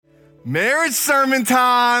Marriage sermon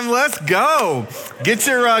time. Let's go. Get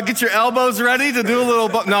your elbows ready to do a little.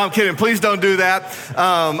 No, I'm kidding. Please don't do that.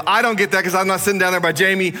 I don't get that because I'm not sitting down there by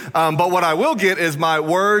Jamie. But what I will get is my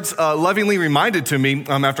words lovingly reminded to me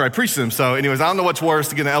after I preach them. So, anyways, I don't know what's worse,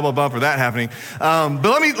 to get an elbow bump or that happening. But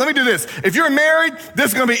let me do this. If you're married, this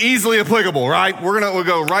is going to be easily applicable, right? We'll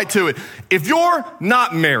go right to it. If you're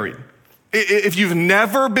not married, if you've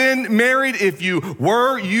never been married, if you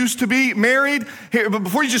used to be married, here, but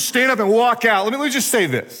before you just stand up and walk out, let me just say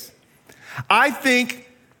this. I think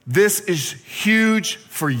this is huge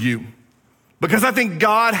for you because I think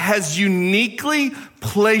God has uniquely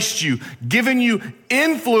placed you, given you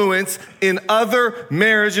influence in other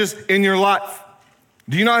marriages in your life.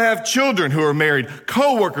 Do you not have children who are married,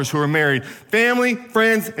 coworkers who are married, family,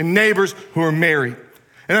 friends, and neighbors who are married?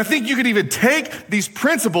 And I think you could even take these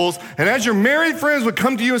principles, and as your married friends would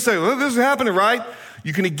come to you and say, well, this is happening, right?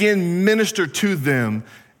 You can again minister to them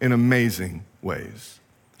in amazing ways.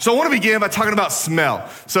 So I want to begin by talking about smell.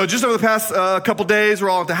 So just over the past couple days, we're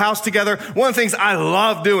all at the house together. One of the things I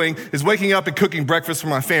love doing is waking up and cooking breakfast for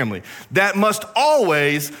my family. That must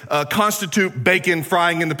always constitute bacon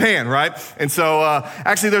frying in the pan, right? And so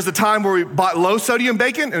actually there's a time where we bought low sodium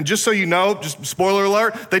bacon, and just so you know, just spoiler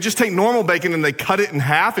alert, they just take normal bacon and they cut it in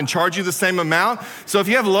half and charge you the same amount. So if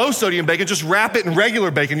you have low sodium bacon, just wrap it in regular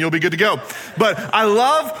bacon, you'll be good to go. But I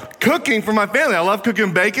love cooking for my family. I love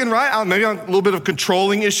cooking bacon, right? Maybe I'm a little bit of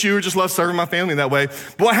controlling issue, or just love serving my family that way.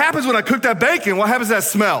 But what happens when I cook that bacon? What happens to that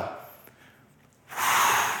smell?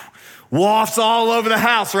 Wafts all over the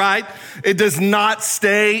house, right? It does not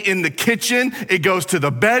stay in the kitchen. It goes to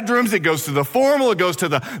the bedrooms. It goes to the formal. It goes to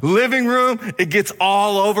the living room. It gets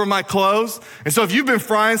all over my clothes. And so if you've been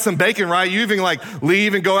frying some bacon, right, you even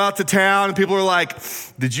leave and go out to town and people are like,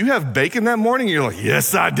 did you have bacon that morning? And you're like,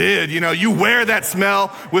 yes, I did. You know, you wear that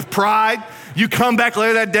smell with pride. You come back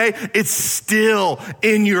later that day, it's still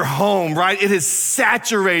in your home, right? It has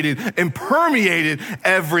saturated and permeated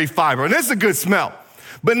every fiber. And this is a good smell.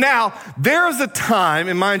 But now, there is a time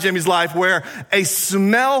in mine and Jamie's life where a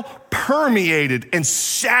smell permeated and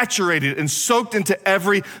saturated and soaked into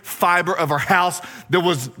every fiber of our house that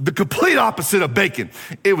was the complete opposite of bacon.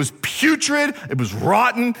 It was putrid, it was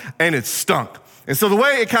rotten, and it stunk. And so the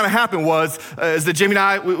way it kind of happened was, is that Jamie and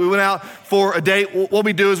I, we went out for a date. What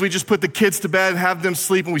we do is we just put the kids to bed and have them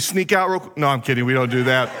sleep, and we sneak out real quick. No, I'm kidding, we don't do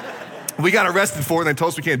that. We got arrested for it, and they told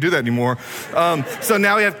us we can't do that anymore. So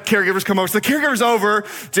now we have caregivers come over. So the caregiver's over.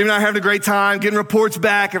 Jamie and I are having a great time, getting reports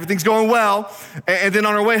back. Everything's going well. And then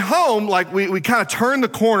on our way home, we kind of turn the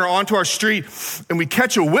corner onto our street, and we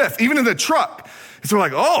catch a whiff, even in the truck. And so we're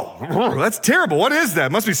like, oh, that's terrible. What is that?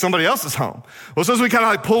 It must be somebody else's home. Well, so as we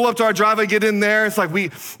kind of pull up to our driveway, get in there, it's like we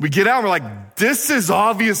get out and we're like, this is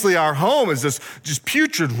obviously our home. It's this just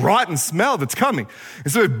putrid, rotten smell that's coming.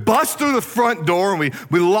 And so we bust through the front door and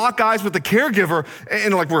we lock eyes with the caregiver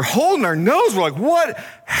and we're holding our nose. We're like, what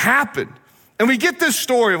happened? And we get this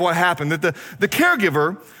story of what happened, that the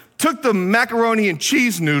caregiver took the macaroni and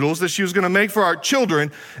cheese noodles that she was going to make for our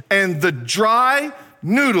children, and the dry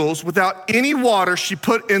noodles without any water she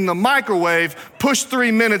put in the microwave, pushed 3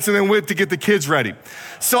 minutes, and then went to get the kids ready.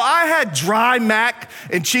 So I had dry mac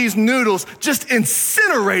and cheese noodles just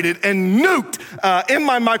incinerated and nuked in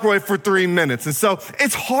my microwave for 3 minutes. And so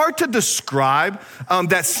it's hard to describe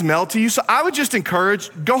that smell to you. So I would just encourage,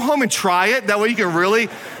 go home and try it. That way you can really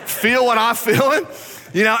feel what I'm feeling.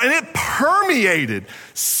 You know, and it permeated,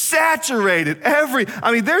 saturated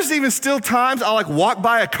there's even still times I'll walk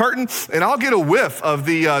by a curtain and I'll get a whiff of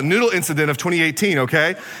the noodle incident of 2018,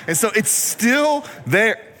 okay? And so it's still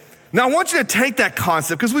there. Now I want you to take that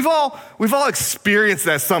concept, because we've all experienced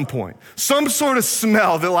that at some point. Some sort of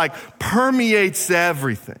smell that permeates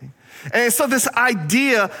everything. And so this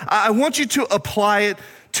idea, I want you to apply it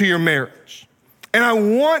to your marriage. And I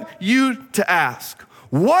want you to ask,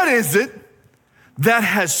 what is it that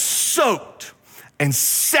has soaked and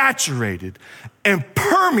saturated and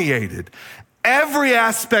permeated every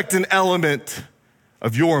aspect and element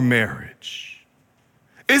of your marriage?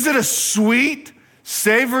 Is it a sweet,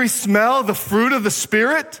 savory smell, the fruit of the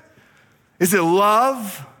Spirit? Is it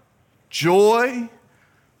love, joy,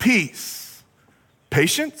 peace,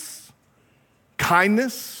 patience,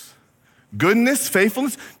 kindness, goodness,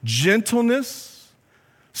 faithfulness, gentleness,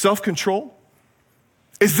 self-control?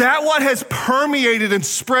 Is that what has permeated and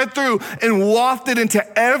spread through and wafted into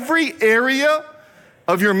every area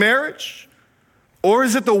of your marriage? Or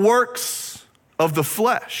is it the works of the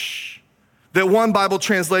flesh? That one Bible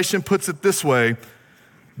translation puts it this way: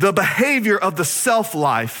 the behavior of the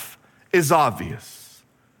self-life is obvious.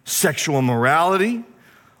 Sexual immorality,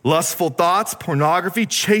 lustful thoughts, pornography,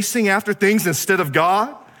 chasing after things instead of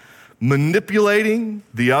God, manipulating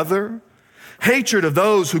the other, hatred of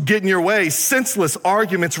those who get in your way, senseless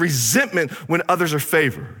arguments, resentment when others are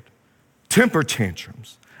favored, temper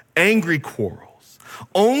tantrums, angry quarrels,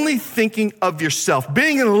 only thinking of yourself,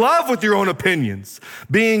 being in love with your own opinions,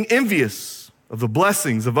 being envious of the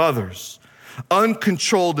blessings of others,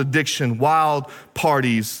 uncontrolled addiction, wild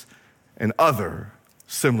parties, and other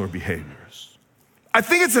similar behaviors. I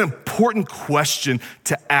think it's an important question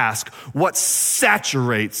to ask: what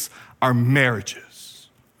saturates our marriages?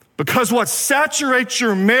 Because what saturates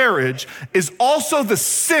your marriage is also the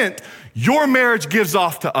scent your marriage gives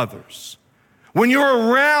off to others. When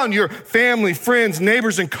you're around your family, friends,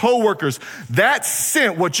 neighbors, and coworkers, that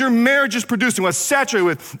scent, what your marriage is producing, what's saturated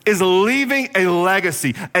with, is leaving a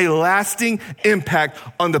legacy, a lasting impact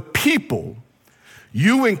on the people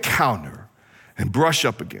you encounter and brush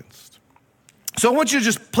up against. So I want you to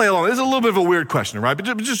just play along. This is a little bit of a weird question, right? But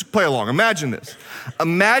just play along. Imagine this.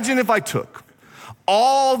 Imagine if I took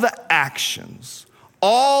all the actions,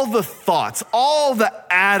 all the thoughts, all the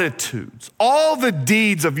attitudes, all the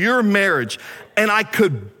deeds of your marriage, and I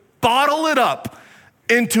could bottle it up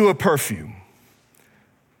into a perfume.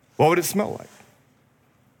 What would it smell like?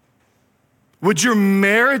 Would your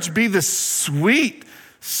marriage be the sweet,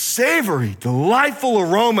 savory, delightful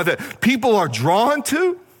aroma that people are drawn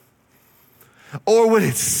to? Or would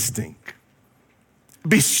it stink?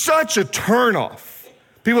 Be such a turnoff.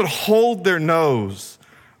 People would hold their nose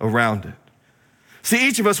around it. See,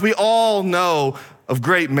 each of us, we all know of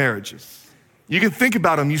great marriages. You can think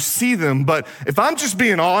about them, you see them, but if I'm just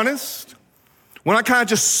being honest, when I kind of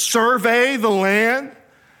just survey the land,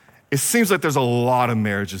 it seems like there's a lot of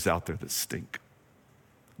marriages out there that stink,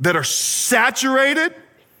 that are saturated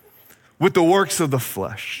with the works of the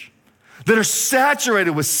flesh, that are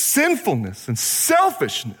saturated with sinfulness and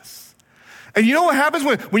selfishness. And you know what happens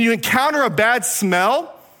when you encounter a bad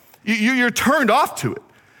smell? You're turned off to it.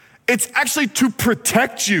 It's actually to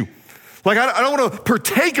protect you. Like, I don't want to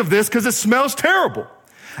partake of this because it smells terrible.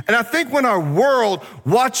 And I think when our world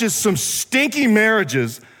watches some stinky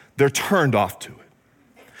marriages, they're turned off to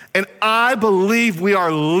it. And I believe we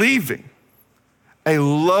are leaving a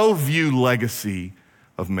low-view legacy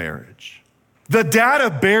of marriage. The data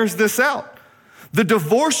bears this out. The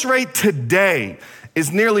divorce rate today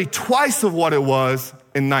is nearly twice of what it was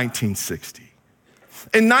in 1960.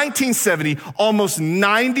 In 1970, almost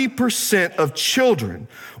 90% of children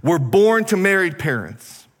were born to married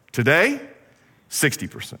parents. Today,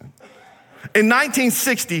 60%. In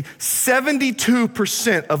 1960,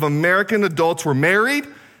 72% of American adults were married.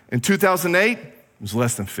 In 2008, it was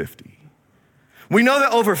less than 50. We know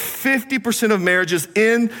that over 50% of marriages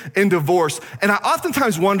end in divorce. And I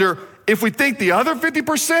oftentimes wonder if we think the other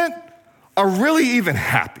 50% are really even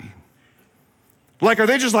happy. Like, are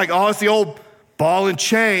they just like, oh, it's the old ball and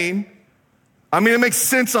chain? I mean, it makes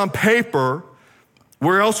sense on paper.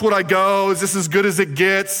 Where else would I go? Is this as good as it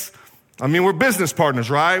gets? I mean, we're business partners,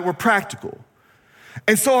 right? We're practical.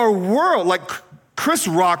 And so our world, like Chris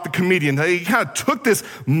Rock, the comedian, he kind of took this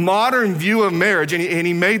modern view of marriage and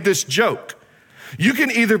he made this joke. You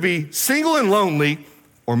can either be single and lonely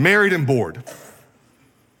or married and bored.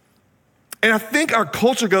 And I think our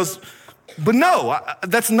culture goes, but no,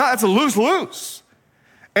 that's a lose-lose.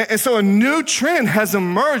 And so a new trend has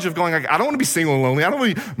emerged of going, like, I don't want to be single and lonely. I don't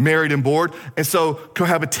want to be married and bored. And so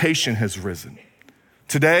cohabitation has risen.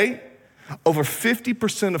 Today, over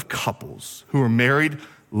 50% of couples who are married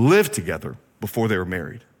lived together before they were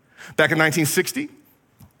married. Back in 1960,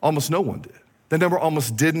 almost no one did. That number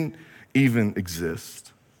almost didn't even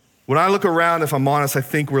exist. When I look around, if I'm honest, I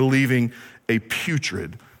think we're leaving a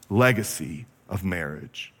putrid legacy of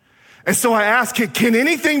marriage. And so I ask, can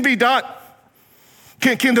anything be done?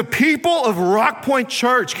 Can the people of Rock Point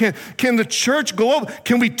Church, can the church global,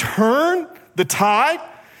 can we turn the tide?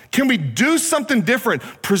 Can we do something different?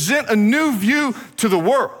 Present a new view to the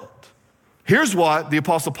world? Here's what the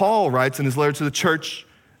Apostle Paul writes in his letter to the church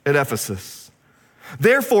at Ephesus.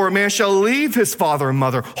 Therefore, a man shall leave his father and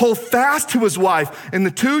mother, hold fast to his wife, and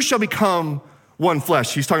the two shall become one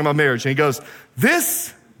flesh. He's talking about marriage. And he goes,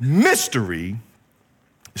 this mystery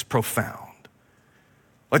is profound.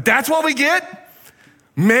 Like, that's what we get?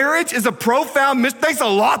 Marriage is a profound mystery. Thanks a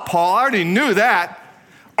lot, Paul. I already knew that.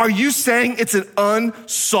 Are you saying it's an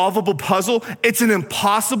unsolvable puzzle? It's an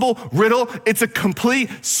impossible riddle? It's a complete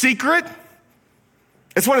secret?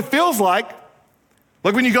 It's what it feels like.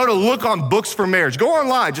 Like when you go to look on books for marriage. Go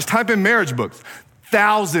online, just type in marriage books.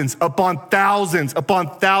 Thousands upon thousands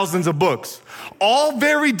upon thousands of books. All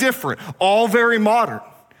very different, all very modern.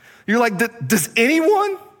 You're like, does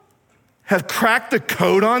anyone have cracked the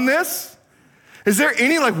code on this? Is there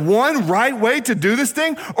any one right way to do this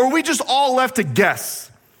thing? Or are we just all left to guess,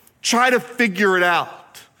 try to figure it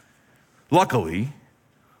out? Luckily,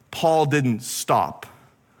 Paul didn't stop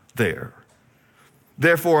there.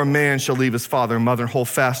 Therefore, a man shall leave his father and mother and hold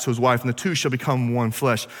fast to his wife, and the two shall become one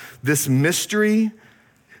flesh. This mystery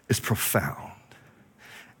is profound.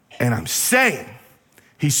 And I'm saying,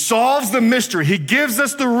 he solves the mystery. He gives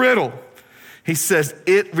us the riddle. He says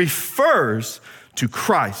it refers to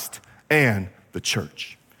Christ and the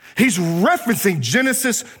church. He's referencing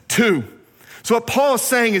Genesis 2. So what Paul is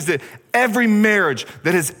saying is that every marriage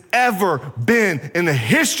that has ever been in the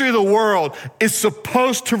history of the world is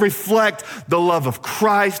supposed to reflect the love of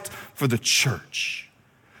Christ for the church.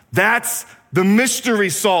 That's the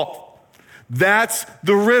mystery solved. That's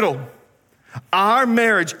the riddle. Our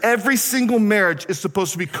marriage, every single marriage, is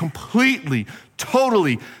supposed to be completely,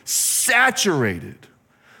 totally saturated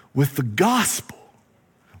with the gospel.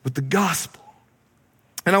 With the gospel.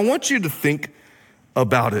 And I want you to think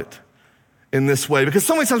about it in this way, because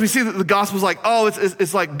so many times we see that the gospel is like, oh,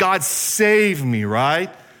 it's like God saved me,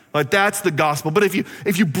 right? Like that's the gospel. But if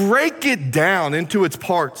you break it down into its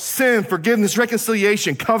parts, sin, forgiveness,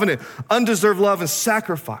 reconciliation, covenant, undeserved love, and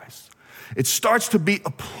sacrifice, it starts to be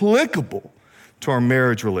applicable to our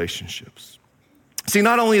marriage relationships. See,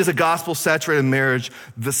 not only is a gospel-saturated marriage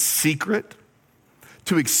the secret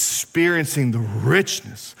to experiencing the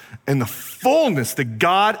richness and the fullness that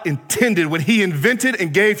God intended when he invented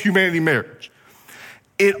and gave humanity marriage,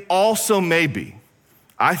 it also may be,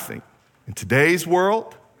 I think, in today's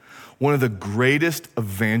world, one of the greatest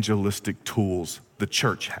evangelistic tools the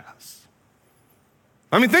church has.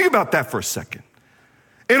 I mean, think about that for a second.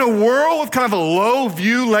 In a world with kind of a low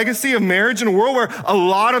view legacy of marriage, in a world where a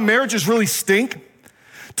lot of marriages really stink,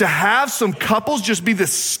 to have some couples just be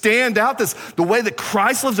this standout, the way that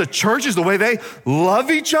Christ loves the church is the way they love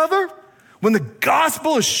each other. When the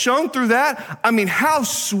gospel is shown through that, I mean, how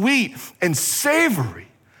sweet and savory.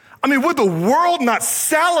 I mean, would the world not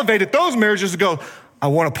salivate at those marriages and go, I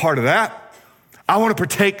want a part of that. I want to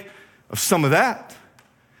partake of some of that.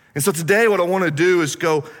 And so today what I want to do is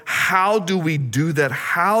go, how do we do that?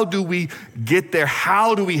 How do we get there?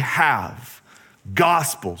 How do we have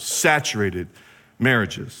gospel-saturated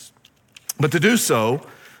marriages? But to do so,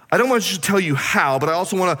 I don't want to just tell you how, but I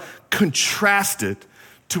also want to contrast it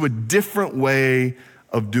to a different way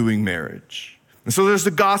of doing marriage. And so there's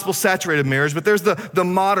the gospel-saturated marriage, but there's the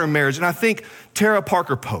modern marriage. And I think Tara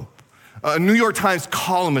Parker Pope, a New York Times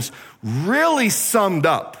columnist, really summed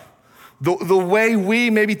up the way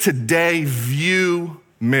we maybe today view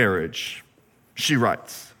marriage. She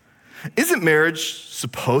writes, isn't marriage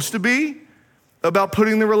supposed to be about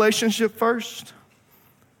putting the relationship first?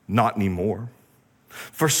 Not anymore.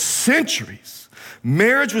 For centuries,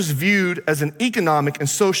 marriage was viewed as an economic and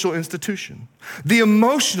social institution. The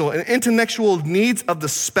emotional and intellectual needs of the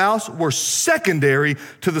spouse were secondary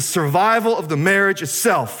to the survival of the marriage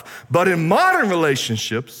itself. But in modern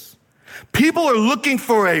relationships, people are looking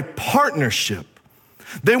for a partnership.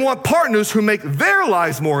 They want partners who make their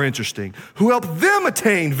lives more interesting, who help them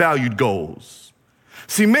attain valued goals.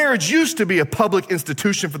 See, marriage used to be a public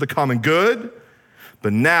institution for the common good,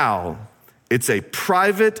 but now it's a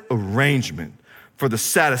private arrangement for the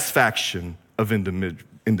satisfaction of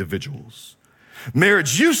individuals.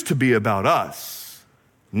 Marriage used to be about us.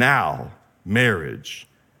 Now marriage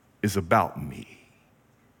is about me.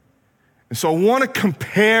 And so I want to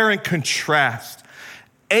compare and contrast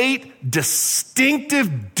 8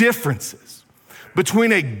 distinctive differences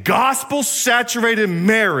between a gospel-saturated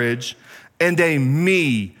marriage and a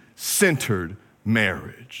me-centered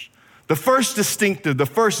marriage. The first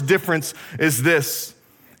difference is this.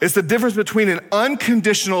 It's the difference between an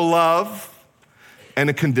unconditional love and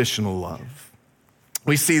a conditional love.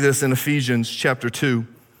 We see this in Ephesians chapter 2.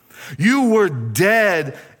 You were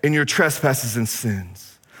dead in your trespasses and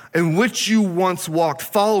sins, in which you once walked,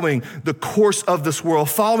 following the course of this world,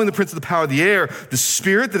 following the prince of the power of the air, the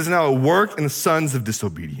spirit that is now at work in the sons of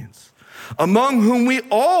disobedience, among whom we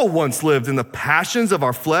all once lived in the passions of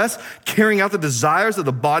our flesh, carrying out the desires of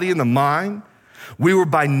the body and the mind. We were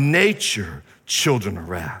by nature children of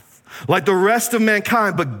wrath, like the rest of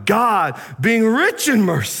mankind, but God, being rich in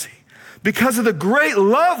mercy, because of the great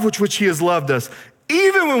love with which he has loved us,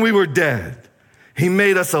 even when we were dead, he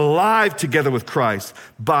made us alive together with Christ.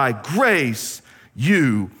 By grace,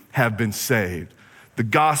 you have been saved. The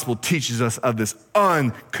gospel teaches us of this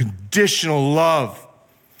unconditional love.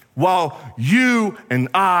 While you and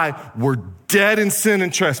I were dead in sin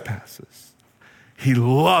and trespasses, he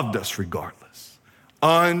loved us regardless,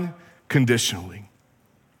 unconditionally.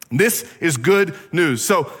 This is good news.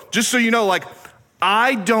 So just so you know,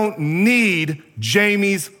 I don't need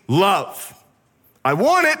Jamie's love. I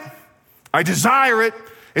want it. I desire it.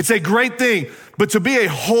 It's a great thing. But to be a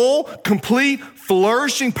whole, complete,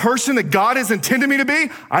 flourishing person that God has intended me to be,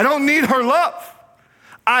 I don't need her love.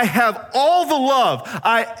 I have all the love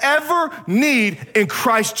I ever need in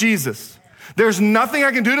Christ Jesus. There's nothing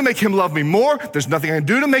I can do to make him love me more. There's nothing I can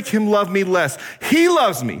do to make him love me less. He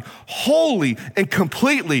loves me wholly and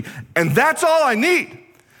completely, and that's all I need.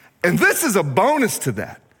 And this is a bonus to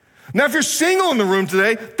that. Now, if you're single in the room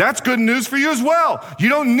today, that's good news for you as well. You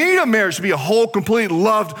don't need a marriage to be a whole, complete,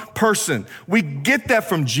 loved person. We get that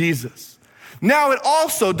from Jesus. Now, it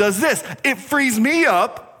also does this. It frees me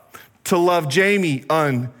up to love Jamie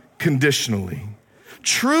unconditionally.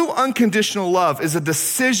 True unconditional love is a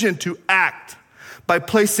decision to act by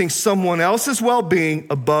placing someone else's well-being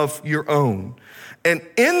above your own. And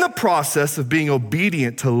in the process of being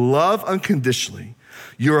obedient to love unconditionally,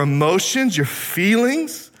 your emotions, your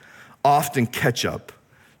feelings often catch up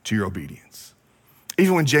to your obedience.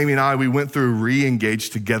 Even when Jamie and I, we went through Re-Engage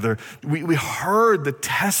together, we heard the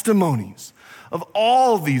testimonies of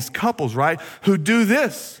all these couples, right, who do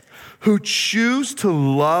this, who choose to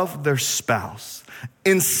love their spouse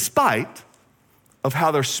in spite of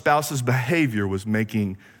how their spouse's behavior was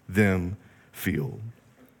making them feel.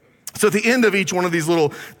 So at the end of each one of these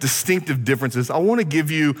little distinctive differences, I want to give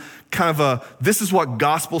you kind of this is what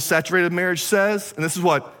gospel-saturated marriage says, and this is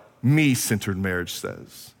what me-centered marriage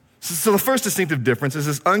says. So the first distinctive difference is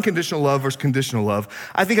this unconditional love versus conditional love.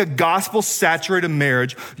 I think a gospel-saturated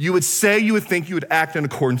marriage, you would think you would act in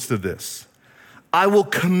accordance to this. I will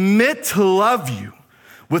commit to love you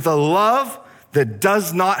with a love that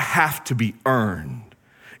does not have to be earned,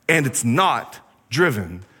 and it's not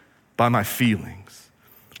driven by my feelings.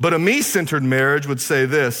 But a me-centered marriage would say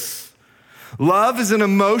this: love is an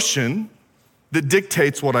emotion that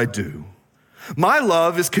dictates what I do. My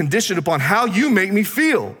love is conditioned upon how you make me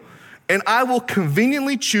feel, and I will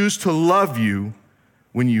conveniently choose to love you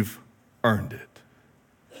when you've earned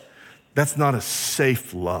it. That's not a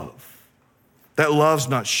safe love. That love's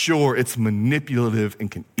not sure, it's manipulative and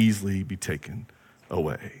can easily be taken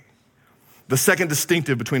away. The second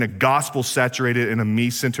distinctive between a gospel-saturated and a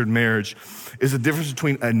me-centered marriage is the difference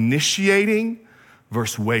between initiating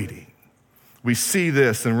versus waiting. We see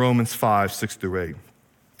this in Romans 5, 6 through 8.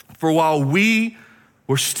 For while we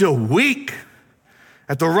were still weak,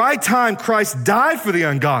 at the right time Christ died for the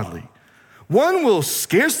ungodly. One will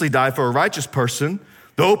scarcely die for a righteous person,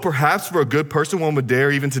 though perhaps for a good person one would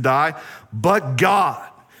dare even to die. But God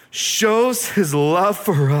shows his love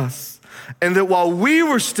for us, and that while we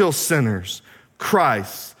were still sinners,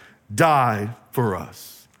 Christ died for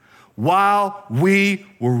us. While we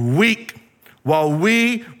were weak, while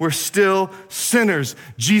we were still sinners,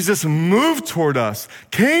 Jesus moved toward us,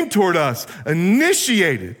 came toward us,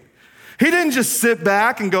 initiated. He didn't just sit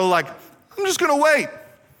back and go like, I'm just gonna wait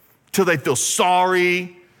till they feel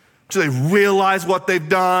sorry, till they realize what they've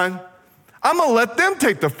done. I'm gonna let them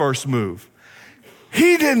take the first move.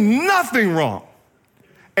 He did nothing wrong,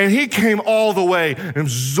 and he came all the way and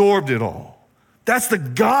absorbed it all. That's the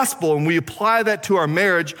gospel, and we apply that to our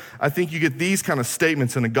marriage. I think you get these kind of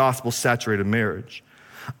statements in a gospel-saturated marriage.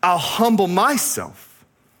 I'll humble myself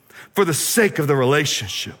for the sake of the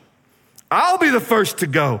relationship. I'll be the first to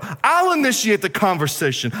go. I'll initiate the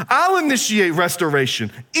conversation. I'll initiate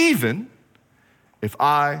restoration, even if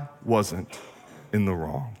I wasn't in the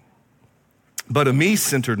wrong. But a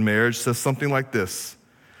me-centered marriage says something like this: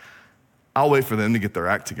 I'll wait for them to get their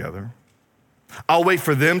act together. I'll wait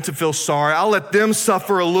for them to feel sorry. I'll let them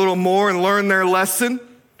suffer a little more and learn their lesson.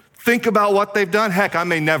 Think about what they've done. Heck, I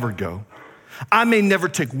may never go. I may never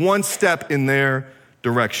take one step in their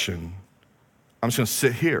direction. I'm just gonna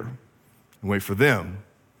sit here and wait for them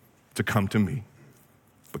to come to me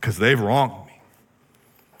because they've wronged me.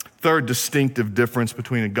 Third distinctive difference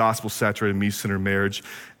between a gospel-saturated, me-centered marriage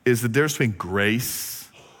is the difference between grace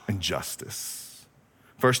and justice.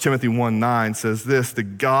 1 Timothy 1:9 says this: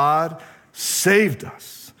 that God saved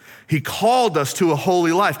us. He called us to a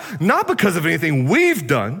holy life, not because of anything we've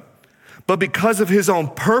done, but because of his own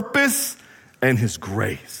purpose and his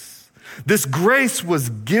grace. This grace was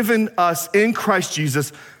given us in Christ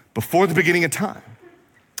Jesus before the beginning of time.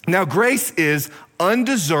 Now, grace is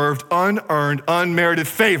undeserved, unearned, unmerited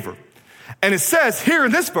favor. And it says here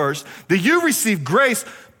in this verse that you received grace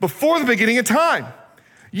before the beginning of time.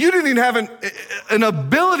 You didn't even have an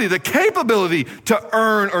ability, the capability to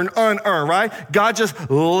earn or unearn, right? God just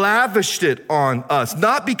lavished it on us,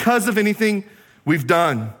 not because of anything we've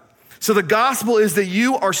done. So the gospel is that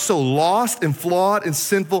you are so lost and flawed and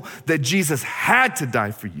sinful that Jesus had to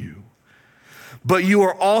die for you. But you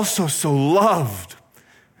are also so loved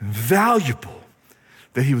and valuable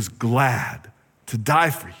that he was glad to die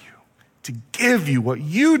for you, to give you what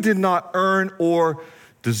you did not earn or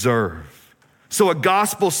deserve. So a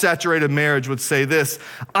gospel-saturated marriage would say this: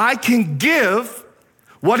 I can give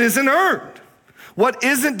what isn't earned, what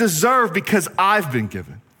isn't deserved, because I've been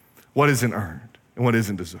given what isn't earned and what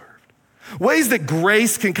isn't deserved. Ways that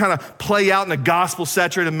grace can kind of play out in a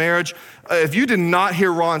gospel-saturated marriage. If you did not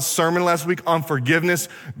hear Ron's sermon last week on forgiveness,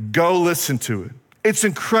 go listen to it. It's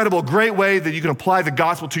incredible, a great way that you can apply the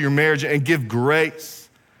gospel to your marriage and give grace.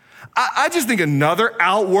 I just think another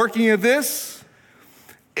outworking of this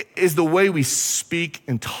is the way we speak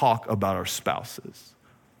and talk about our spouses.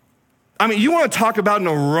 I mean, you want to talk about an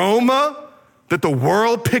aroma that the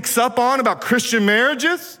world picks up on about Christian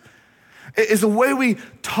marriages? Is the way we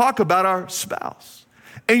talk about our spouse.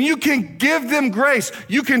 And you can give them grace.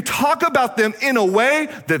 You can talk about them in a way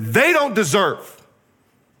that they don't deserve.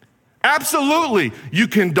 Absolutely. You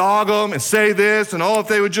can dog them and say this and, oh, if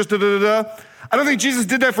they would just da-da-da-da. I don't think Jesus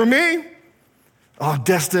did that for me. Oh,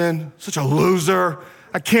 Destin, such a loser.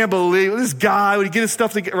 I can't believe this guy, when he get his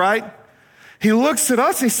stuff to get right, he looks at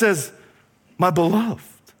us and he says, my beloved.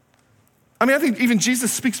 I mean, I think even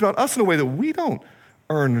Jesus speaks about us in a way that we don't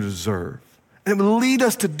earn or deserve. And it would lead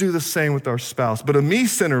us to do the same with our spouse. But a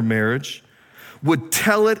me-centered marriage would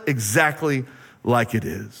tell it exactly like it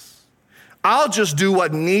is. I'll just do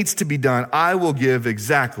what needs to be done. I will give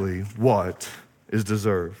exactly what is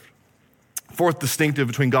deserved. Fourth distinctive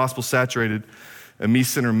between gospel-saturated and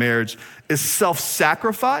me-centered marriage is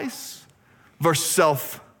self-sacrifice versus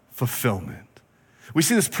self-fulfillment. We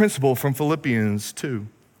see this principle from Philippians 2.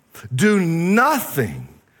 Do nothing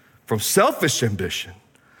from selfish ambition,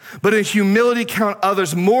 but in humility count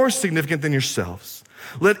others more significant than yourselves.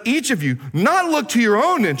 Let each of you not look to your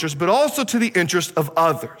own interest, but also to the interest of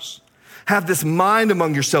others. Have this mind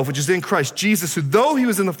among yourself, which is in Christ Jesus, who though he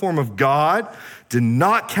was in the form of God, did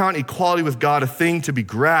not count equality with God a thing to be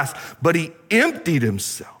grasped, but he emptied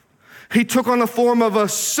himself. He took on the form of a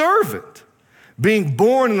servant, being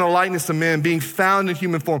born in the likeness of men, being found in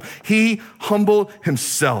human form. He humbled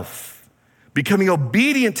himself, becoming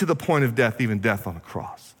obedient to the point of death, even death on the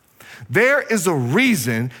cross. There is a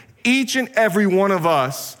reason each and every one of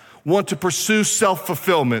us want to pursue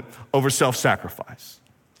self-fulfillment over self-sacrifice.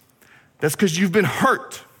 That's because you've been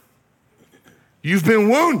hurt. You've been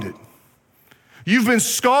wounded. You've been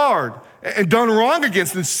scarred and done wrong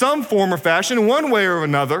against in some form or fashion, in one way or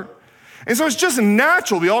another. And so it's just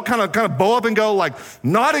natural. We all kind of bow up and go like,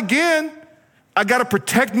 not again. I got to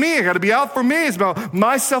protect me. I got to be out for me. It's about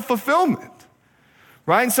my self-fulfillment.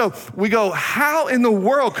 Right? And so we go, how in the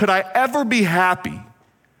world could I ever be happy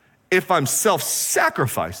if I'm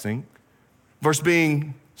self-sacrificing versus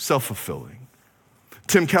being self-fulfilling?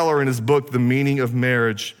 Tim Keller, in his book, The Meaning of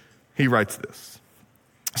Marriage, he writes this.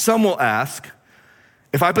 Some will ask,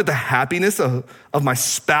 if I put the happiness of my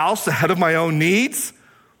spouse ahead of my own needs,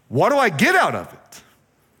 what do I get out of it?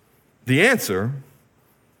 The answer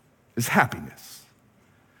is happiness.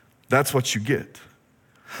 That's what you get.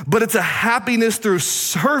 But it's a happiness through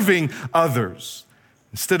serving others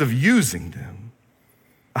instead of using them.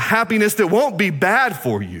 A happiness that won't be bad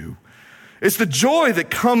for you. It's the joy that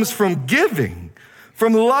comes from giving,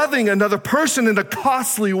 from loving another person in a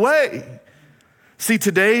costly way. See,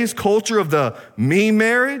 today's culture of the me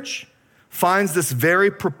marriage finds this very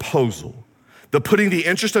proposal, the putting the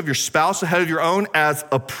interest of your spouse ahead of your own, as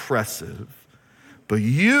oppressive. But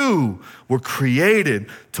you were created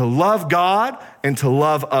to love God and to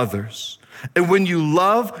love others. And when you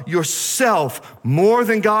love yourself more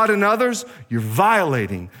than God and others, you're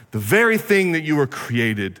violating the very thing that you were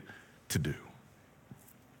created to do.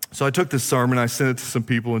 So I took this sermon, I sent it to some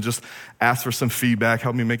people and just asked for some feedback,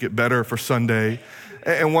 help me make it better for Sunday.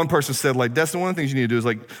 And one person said, like, Destin, one of the things you need to do is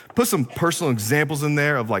like put some personal examples in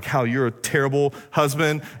there of like how you're a terrible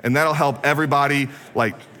husband, and that'll help everybody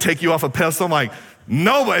like take you off a pedestal. I'm like,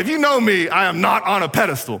 nobody, if you know me, I am not on a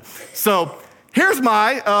pedestal. So here's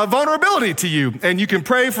my vulnerability to you, and you can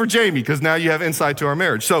pray for Jamie because now you have insight to our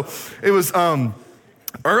marriage. So it was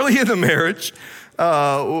early in the marriage.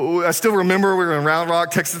 I still remember we were in Round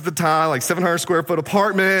Rock, Texas at the time, like 700 square foot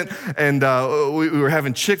apartment, and we were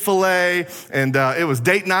having Chick-fil-A, and it was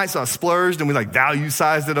date night, so I splurged, and we like value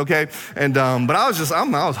sized it, okay? And but I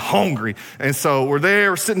was hungry, and so we're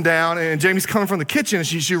there, we're sitting down, and Jamie's coming from the kitchen, and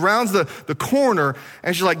she rounds the corner,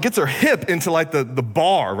 and she like gets her hip into like the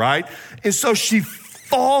bar, right? And so she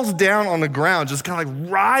falls down on the ground, just kind of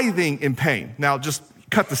like writhing in pain. Now, just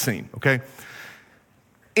cut the scene, okay?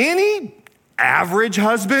 Any average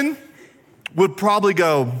husband would probably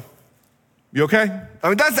go, You okay? I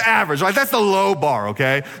mean, that's average, right? That's the low bar,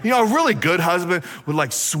 okay? You know, a really good husband would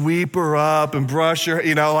like sweep her up and brush her,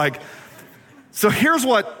 you know, like. So here's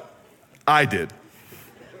what I did.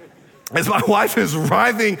 As my wife is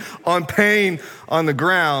writhing on pain on the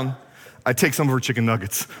ground, I take some of her chicken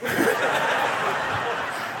nuggets.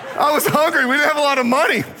 I was hungry. We didn't have a lot of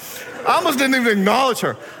money. I almost didn't even acknowledge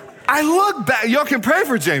her. I look back. Y'all can pray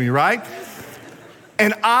for Jamie, right?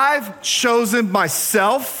 And I've chosen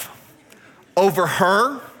myself over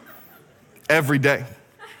her every day.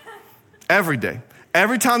 Every day.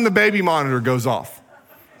 Every time the baby monitor goes off.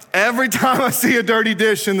 Every time I see a dirty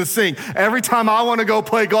dish in the sink. Every time I want to go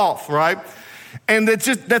play golf, right? And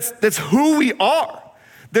that's who we are.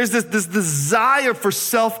 There's this desire for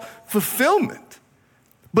self-fulfillment.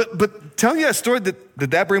 But telling you that story, did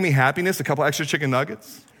that bring me happiness? A couple extra chicken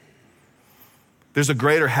nuggets? There's a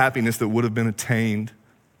greater happiness that would have been attained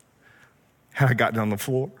had I gotten on the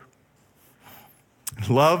floor,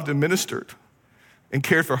 loved and ministered, and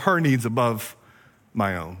cared for her needs above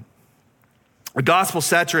my own. A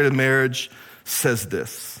gospel-saturated marriage says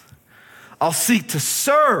this: I'll seek to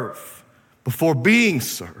serve before being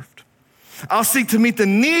served. I'll seek to meet the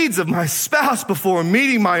needs of my spouse before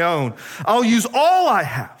meeting my own. I'll use all I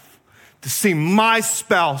have to see my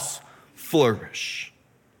spouse flourish.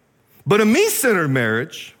 But a me-centered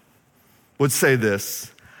marriage would say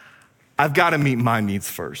this: I've got to meet my needs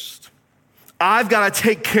first. I've got to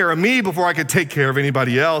take care of me before I can take care of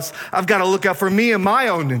anybody else. I've got to look out for me and my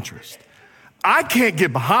own interest. I can't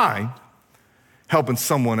get behind helping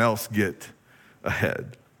someone else get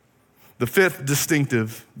ahead. The fifth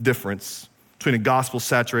distinctive difference between a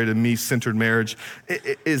gospel-saturated, me-centered marriage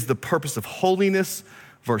is the purpose of holiness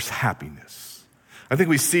versus happiness. I think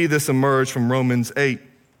we see this emerge from Romans 8.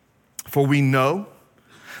 For we know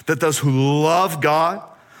that those who love God,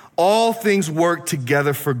 all things work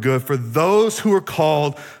together for good for those who are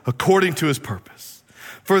called according to his purpose.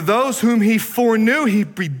 For those whom he foreknew, he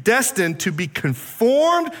predestined to be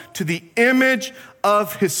conformed to the image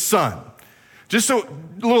of his son. Just so,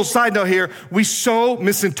 a little side note here, we so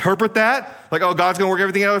misinterpret that, like, oh, God's gonna work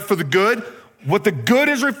everything out for the good. What the good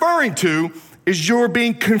is referring to is you're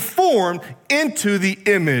being conformed into the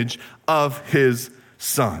image of his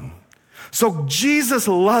son. So Jesus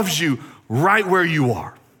loves you right where you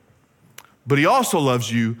are, but he also loves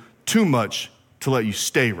you too much to let you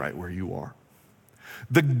stay right where you are.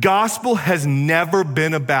 The gospel has never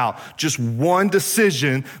been about just one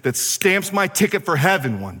decision that stamps my ticket for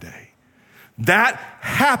heaven one day. That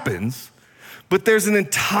happens, but there's an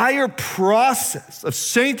entire process of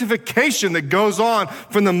sanctification that goes on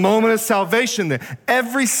from the moment of salvation, that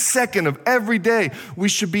every second of every day we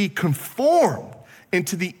should be conformed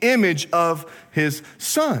into the image of his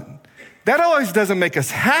son. That always doesn't make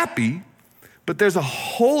us happy, but there's a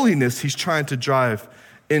holiness he's trying to drive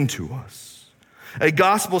into us. A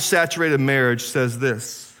gospel-saturated marriage says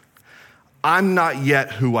this: I'm not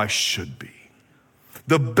yet who I should be.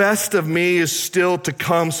 The best of me is still to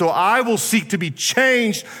come, so I will seek to be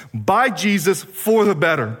changed by Jesus for the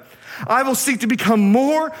better. I will seek to become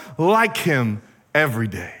more like him every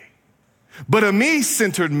day. But a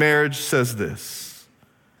me-centered marriage says this: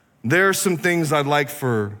 there are some things I'd like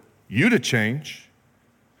for you to change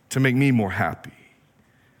to make me more happy.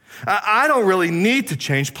 I don't really need to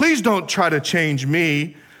change. Please don't try to change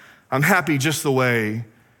me. I'm happy just the way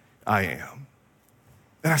I am.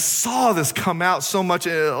 And I saw this come out so much,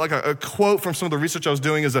 like a quote from some of the research I was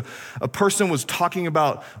doing is a person was talking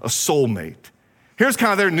about a soulmate. Here's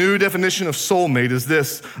kind of their new definition of soulmate is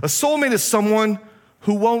this: a soulmate is someone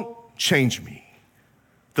who won't change me.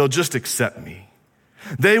 They'll just accept me.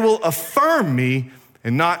 They will affirm me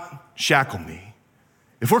and not shackle me.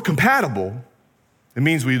 If we're compatible, it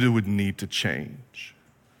means we would need to change.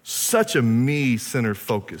 Such a me-centered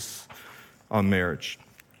focus on marriage.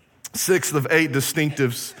 Sixth of 8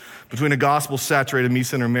 distinctives between a gospel-saturated,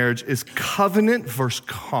 me-centered marriage is covenant versus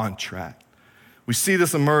contract. We see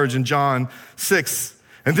this emerge in John 6.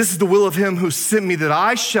 And this is the will of him who sent me, that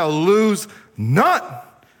I shall lose none.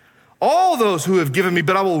 All those who have given me,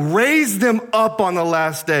 but I will raise them up on the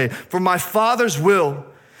last day. For my Father's will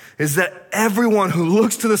is that everyone who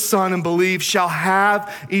looks to the Son and believes shall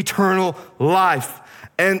have eternal life.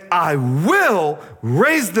 And I will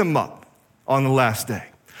raise them up on the last day.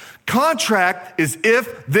 Contract is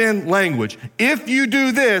if-then language. If you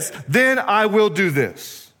do this, then I will do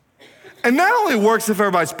this. And that only works if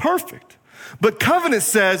everybody's perfect. But covenant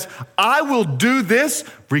says, I will do this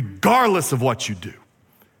regardless of what you do.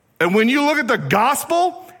 And when you look at the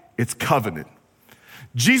gospel, it's covenant.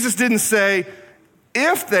 Jesus didn't say,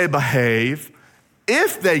 if they behave,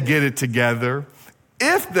 if they get it together,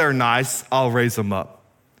 If they're nice, I'll raise them up.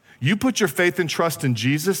 You put your faith and trust in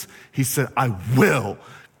Jesus, he said, I will.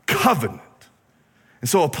 Covenant. And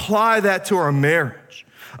so apply that to our marriage.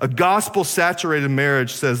 A gospel-saturated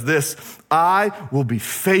marriage says this: I will be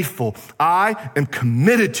faithful. I am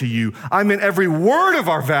committed to you. I'm in every word of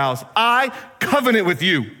our vows. I covenant with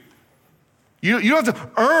you. You don't have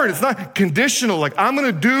to earn. It's not conditional, like I'm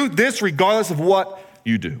going to do this regardless of what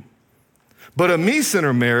you do. But a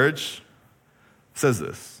me-centered marriage says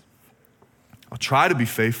this: I'll try to be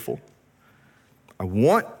faithful. I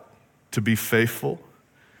want to be faithful.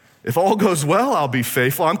 If all goes well, I'll be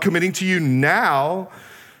faithful. I'm committing to you now.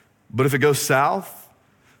 But if it goes south,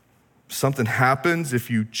 something happens, if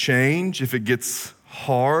you change, if it gets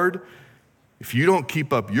hard, if you don't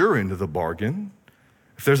keep up your end of the bargain,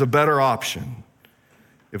 if there's a better option,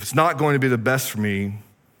 if it's not going to be the best for me,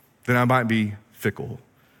 then I might be fickle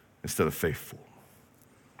instead of faithful.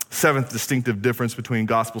 Seventh distinctive difference between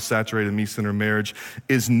gospel-saturated and me-centered marriage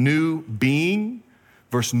is new being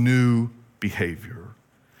versus new behavior.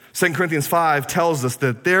 2 Corinthians 5 tells us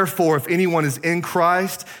that therefore, if anyone is in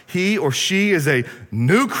Christ, he or she is a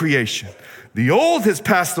new creation. The old has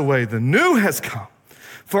passed away, the new has come.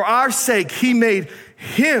 For our sake, he made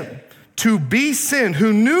him to be sin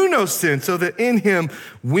who knew no sin, so that in him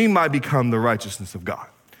we might become the righteousness of God.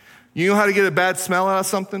 You know how to get a bad smell out of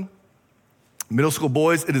something? Middle school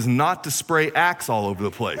boys, it is not to spray Axe all over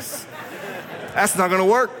the place. That's not gonna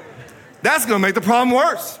work. That's gonna make the problem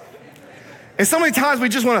worse. And so many times we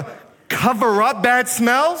just want to cover up bad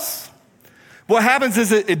smells. What happens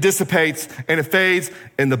is it dissipates and it fades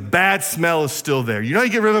and the bad smell is still there. You know how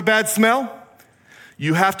you get rid of a bad smell?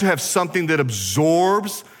 You have to have something that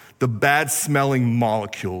absorbs the bad smelling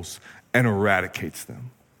molecules and eradicates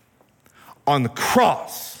them. On the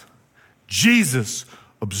cross, Jesus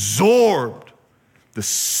absorbed the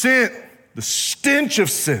sin, the stench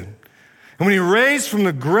of sin. And when he raised from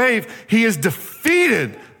the grave, he has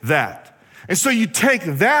defeated that. And so you take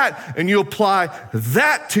that and you apply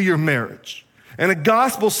that to your marriage. And a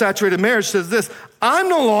gospel-saturated marriage says this: I'm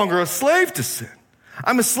no longer a slave to sin.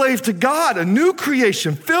 I'm a slave to God, a new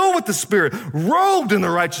creation filled with the Spirit, robed in the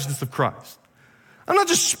righteousness of Christ. I'm not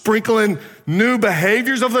just sprinkling new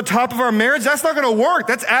behaviors over the top of our marriage. That's not going to work.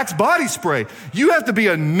 That's Axe body spray. You have to be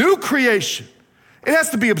a new creation. It has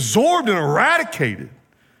to be absorbed and eradicated.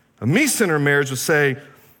 A me-centered marriage would say,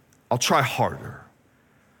 I'll try harder.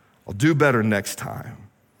 I'll do better next time.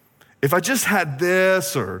 If I just had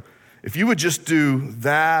this, or if you would just do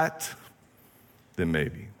that, then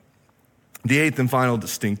maybe. The eighth and final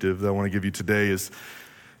distinctive that I want to give you today is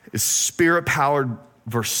spirit-powered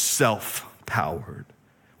versus self-powered.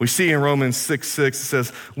 We see in Romans 6:6, it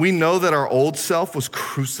says, we know that our old self was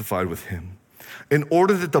crucified with him in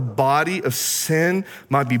order that the body of sin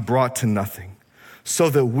might be brought to nothing, so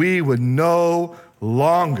that we would no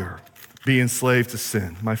longer be enslaved to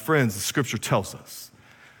sin. My friends, the scripture tells us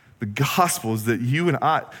the gospel is that you and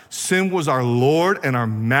I, sin was our Lord and our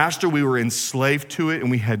master. We were enslaved to it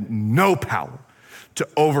and we had no power to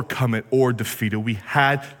overcome it or defeat it. We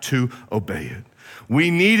had to obey it.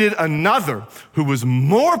 We needed another who was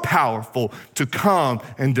more powerful to come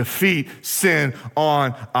and defeat sin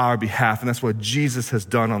on our behalf. And that's what Jesus has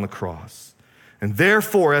done on the cross. And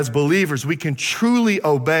therefore, as believers, we can truly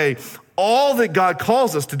obey all that God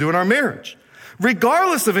calls us to do in our marriage,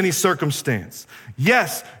 regardless of any circumstance.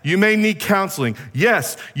 Yes, you may need counseling.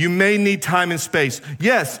 Yes, you may need time and space.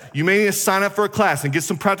 Yes, you may need to sign up for a class and get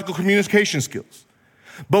some practical communication skills.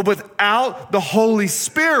 But without the Holy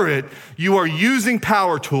Spirit, you are using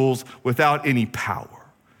power tools without any power.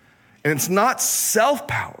 And it's not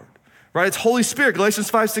self-powered, right? It's Holy Spirit,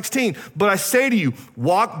 Galatians 5:16. But I say to you,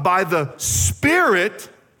 walk by the Spirit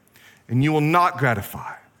and you will not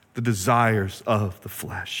gratify the desires of the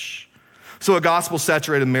flesh. So a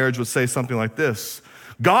gospel-saturated marriage would say something like this: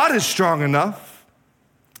 God is strong enough.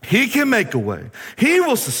 He can make a way. He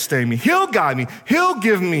will sustain me. He'll guide me. He'll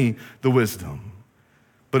give me the wisdom.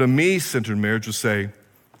 But a me-centered marriage would say,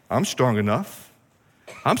 I'm strong enough.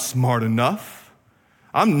 I'm smart enough.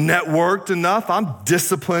 I'm networked enough. I'm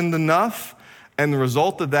disciplined enough. And the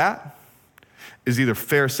result of that is either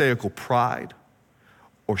pharisaical pride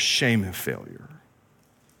or shame and failure.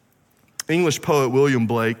 English poet William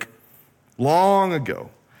Blake, long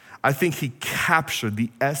ago, I think he captured the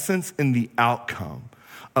essence and the outcome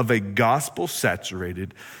of a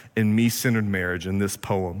gospel-saturated and me-centered marriage in this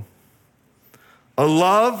poem. A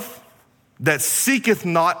love that seeketh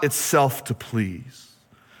not itself to please,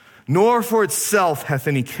 nor for itself hath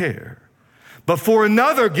any care, but for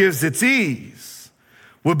another gives its ease,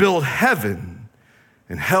 will build heaven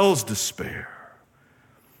and hell's despair.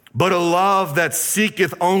 but a love that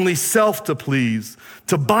seeketh only self to please,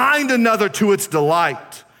 to bind another to its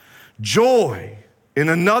delight, joy in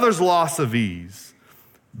another's loss of ease,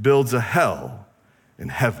 builds a hell in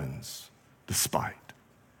heaven's despite.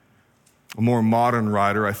 A more modern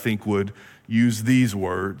writer, I think, would use these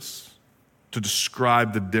words to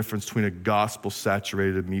describe the difference between a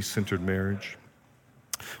gospel-saturated, me-centered marriage.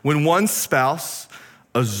 When one spouse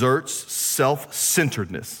asserts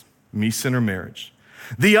self-centeredness, me-centered marriage,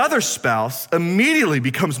 the other spouse immediately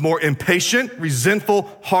becomes more impatient,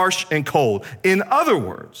 resentful, harsh, and cold. In other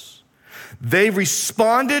words, they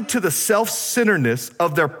responded to the self-centeredness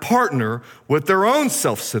of their partner with their own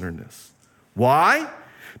self-centeredness. Why?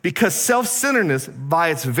 Because self-centeredness, by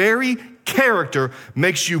its very character,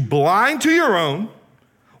 makes you blind to your own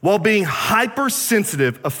while being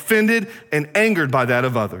hypersensitive, offended, and angered by that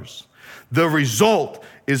of others. The result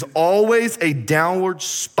is always a downward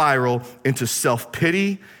spiral into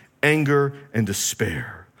self-pity, anger, and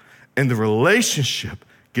despair. And the relationship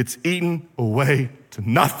gets eaten away to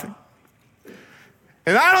nothing.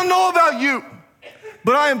 And I don't know about you,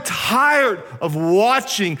 but I am tired of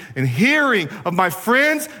watching and hearing of my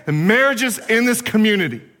friends and marriages in this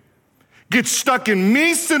community get stuck in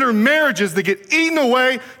me-centered marriages that get eaten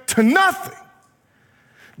away to nothing.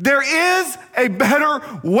 There is a better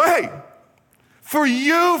way for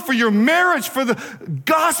you, for your marriage, for the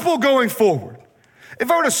gospel going forward. If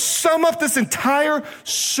I were to sum up this entire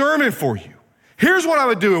sermon for you, here's what I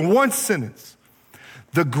would do in one sentence.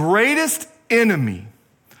 The greatest enemy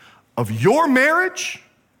of your marriage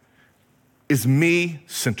is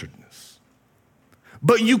me-centeredness.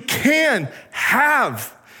 But you can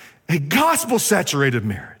have a gospel-saturated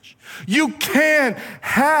marriage. You can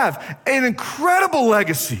have an incredible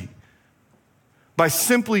legacy by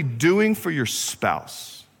simply doing for your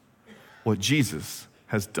spouse what Jesus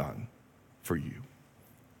has done for you.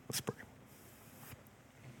 Let's pray.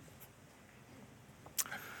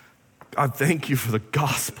 God, thank you for the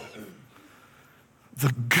gospel,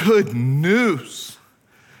 the good news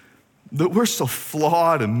that we're so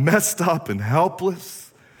flawed and messed up and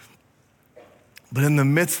helpless. But in the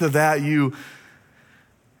midst of that, you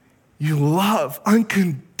love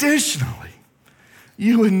unconditionally.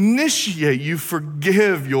 You initiate, you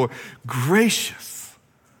forgive, you're gracious.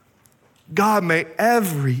 God, may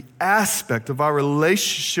every aspect of our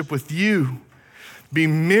relationship with you be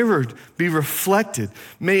mirrored, be reflected.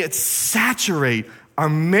 May it saturate our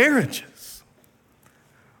marriages.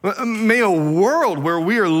 May a world where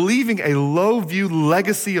we are leaving a low-view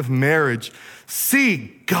legacy of marriage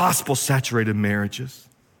see gospel-saturated marriages.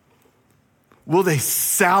 Will they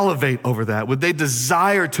salivate over that? Would they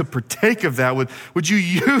desire to partake of that? Would you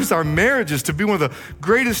use our marriages to be one of the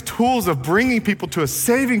greatest tools of bringing people to a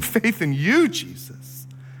saving faith in you, Jesus?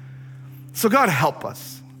 So God, help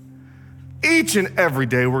us. Each and every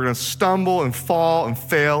day we're going to stumble and fall and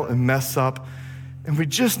fail and mess up, and we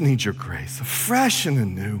just need your grace, fresh and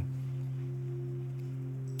anew.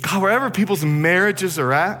 God, wherever people's marriages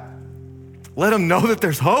are at, let them know that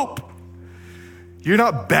there's hope. You're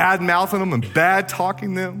not bad-mouthing them and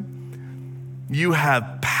bad-talking them. You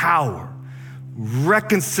have power,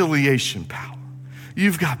 reconciliation power.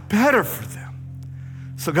 You've got better for them.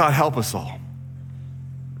 So God, help us all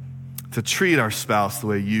to treat our spouse the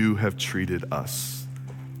way you have treated us.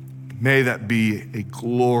 May that be a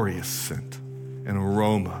glorious scent and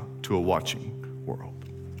aroma to a watching world.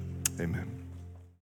 Amen.